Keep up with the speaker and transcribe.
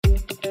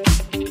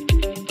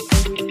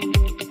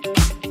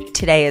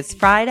Today is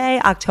Friday,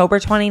 October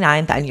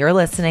 29th, and you're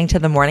listening to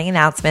the morning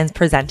announcements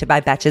presented by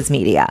Betches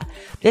Media.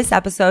 This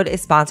episode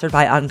is sponsored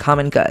by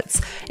Uncommon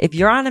Goods. If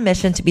you're on a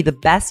mission to be the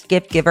best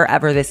gift giver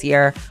ever this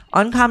year,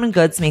 Uncommon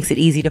Goods makes it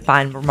easy to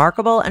find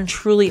remarkable and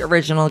truly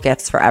original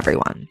gifts for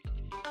everyone.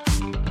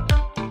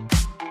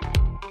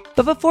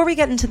 But before we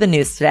get into the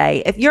news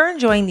today, if you're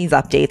enjoying these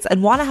updates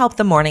and want to help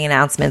the morning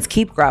announcements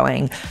keep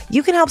growing,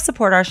 you can help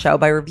support our show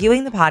by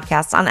reviewing the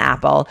podcast on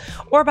Apple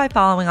or by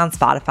following on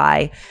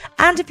Spotify.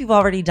 And if you've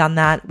already done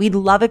that, we'd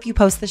love if you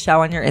post the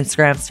show on your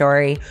Instagram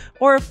story,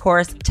 or of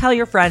course, tell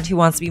your friend who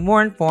wants to be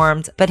more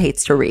informed but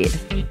hates to read.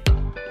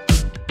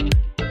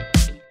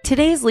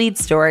 Today's lead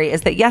story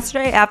is that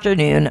yesterday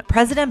afternoon,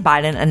 President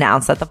Biden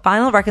announced that the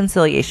final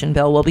reconciliation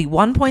bill will be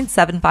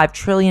 $1.75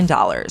 trillion.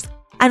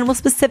 And will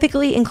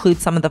specifically include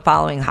some of the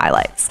following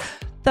highlights,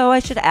 though I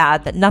should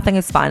add that nothing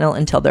is final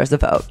until there's a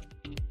vote.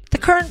 The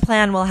current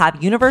plan will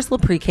have universal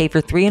pre-K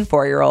for 3 and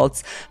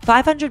 4-year-olds,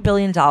 $500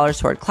 billion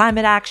toward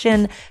climate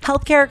action,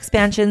 healthcare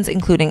expansions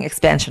including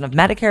expansion of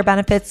Medicare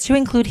benefits to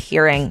include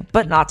hearing,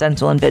 but not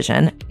dental and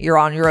vision. You're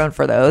on your own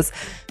for those.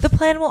 The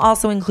plan will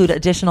also include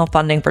additional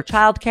funding for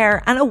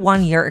childcare and a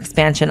 1-year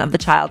expansion of the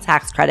child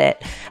tax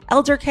credit,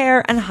 elder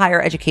care, and higher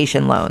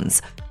education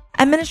loans.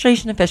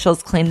 Administration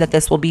officials claim that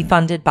this will be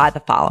funded by the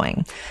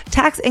following: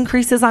 tax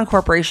increases on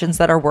corporations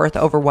that are worth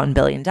over $1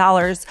 billion,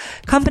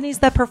 companies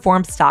that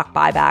perform stock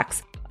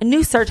buybacks, a new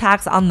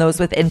surtax on those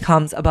with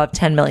incomes above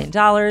 $10 million,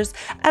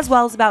 as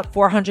well as about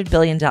 $400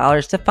 billion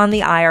to fund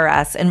the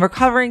IRS in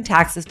recovering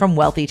taxes from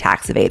wealthy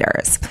tax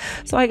evaders.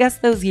 So I guess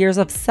those years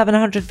of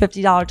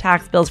 $750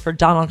 tax bills for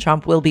Donald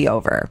Trump will be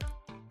over.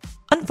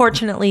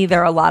 Unfortunately, there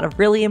are a lot of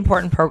really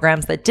important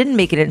programs that didn't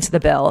make it into the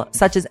bill,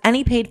 such as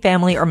any paid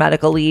family or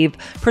medical leave,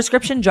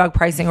 prescription drug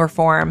pricing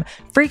reform,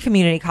 free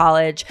community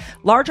college,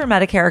 larger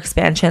Medicare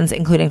expansions,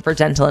 including for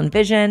dental and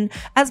vision,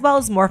 as well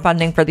as more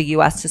funding for the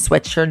U.S. to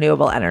switch to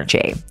renewable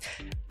energy.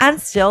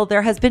 And still,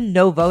 there has been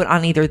no vote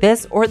on either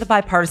this or the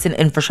bipartisan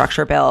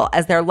infrastructure bill,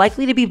 as they're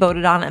likely to be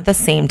voted on at the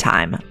same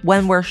time,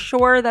 when we're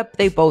sure that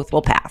they both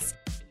will pass.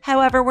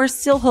 However, we're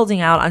still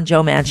holding out on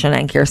Joe Manchin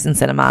and Kyrsten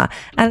Sinema,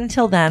 and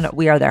until then,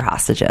 we are their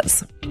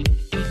hostages.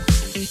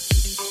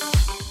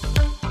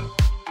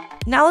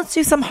 Now let's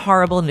do some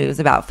horrible news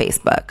about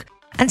Facebook.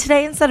 And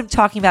today, instead of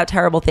talking about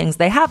terrible things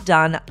they have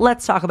done,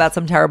 let's talk about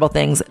some terrible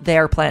things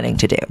they're planning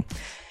to do.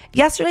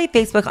 Yesterday,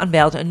 Facebook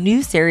unveiled a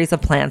new series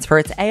of plans for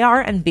its AR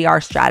and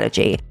VR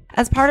strategy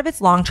as part of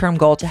its long-term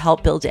goal to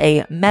help build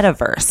a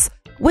metaverse,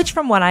 which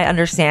from what I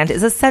understand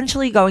is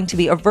essentially going to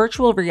be a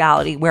virtual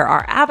reality where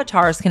our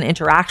avatars can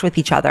interact with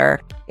each other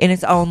in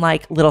its own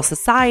little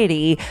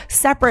society,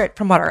 separate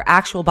from what our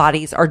actual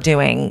bodies are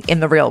doing in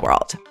the real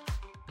world.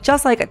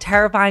 Just like a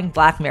terrifying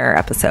Black Mirror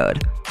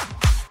episode.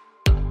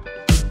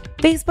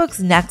 Facebook's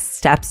next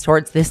steps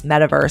towards this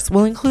metaverse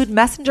will include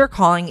messenger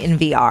calling in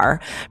VR,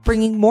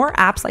 bringing more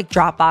apps like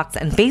Dropbox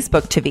and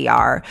Facebook to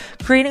VR,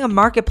 creating a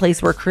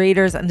marketplace where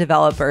creators and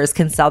developers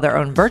can sell their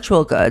own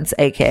virtual goods,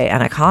 aka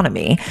an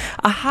economy,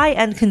 a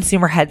high-end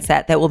consumer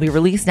headset that will be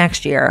released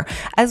next year,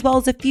 as well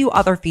as a few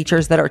other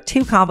features that are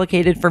too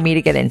complicated for me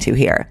to get into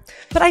here.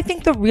 But I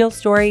think the real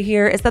story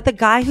here is that the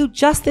guy who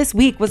just this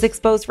week was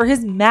exposed for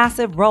his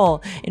massive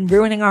role in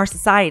ruining our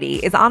society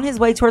is on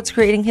his way towards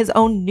creating his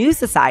own new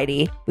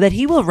society that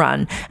he will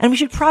run, and we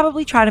should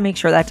probably try to make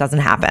sure that doesn't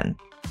happen.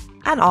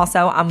 And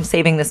also, I'm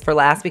saving this for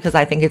last because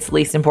I think it's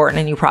least important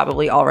and you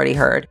probably already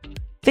heard.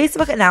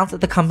 Facebook announced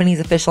that the company's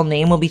official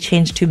name will be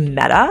changed to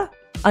Meta,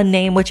 a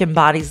name which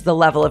embodies the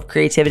level of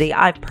creativity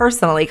I've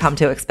personally come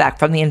to expect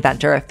from the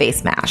inventor of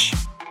Face Mash.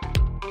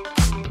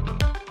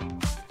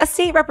 A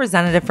state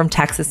representative from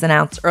Texas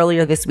announced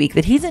earlier this week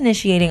that he's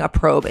initiating a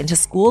probe into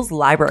schools'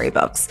 library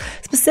books,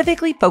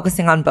 specifically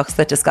focusing on books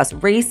that discuss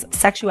race,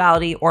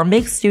 sexuality, or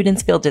make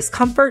students feel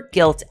discomfort,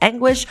 guilt,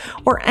 anguish,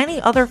 or any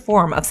other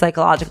form of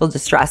psychological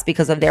distress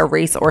because of their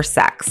race or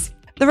sex.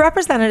 The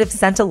representative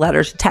sent a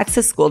letter to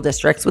Texas school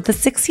districts with a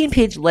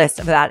 16-page list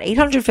of about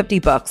 850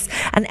 books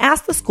and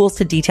asked the schools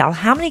to detail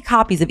how many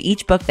copies of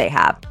each book they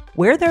have,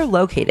 where they're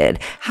located,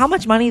 how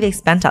much money they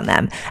spent on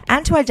them,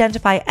 and to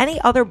identify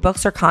any other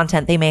books or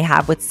content they may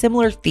have with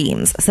similar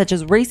themes, such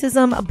as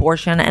racism,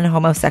 abortion, and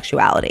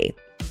homosexuality.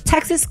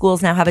 Texas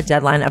schools now have a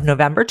deadline of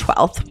November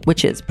 12th,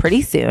 which is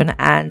pretty soon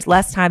and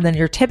less time than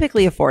you're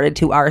typically afforded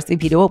to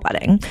RSVP to a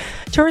wedding,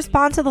 to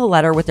respond to the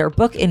letter with their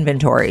book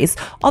inventories,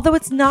 although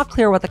it's not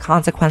clear what the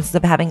consequences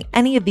of having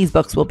any of these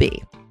books will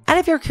be. And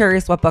if you're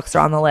curious what books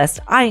are on the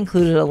list, I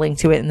included a link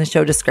to it in the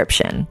show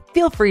description.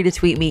 Feel free to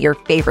tweet me your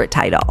favorite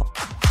title.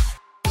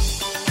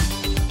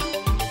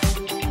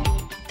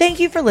 Thank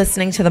you for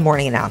listening to the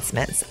morning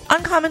announcements.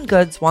 Uncommon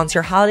Goods wants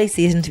your holiday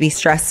season to be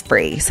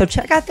stress-free, so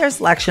check out their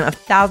selection of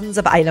thousands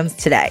of items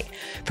today.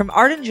 From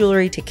art and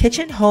jewelry to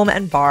kitchen, home,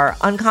 and bar,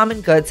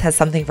 Uncommon Goods has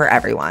something for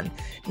everyone.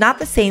 Not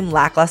the same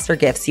lackluster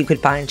gifts you could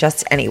find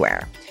just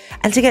anywhere.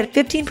 And to get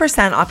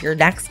 15% off your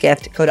next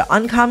gift, go to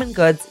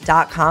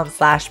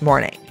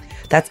uncommongoods.com/morning.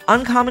 That's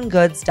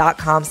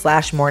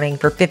uncommongoods.com/morning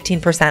for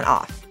 15%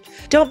 off.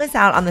 Don't miss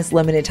out on this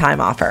limited time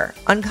offer.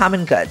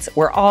 Uncommon Goods,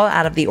 we're all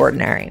out of the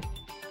ordinary.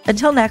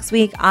 Until next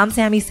week, I'm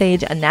Sammy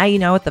Sage, and now you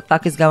know what the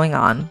fuck is going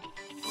on.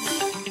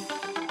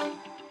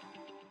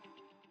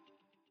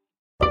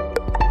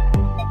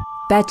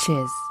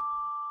 Betches.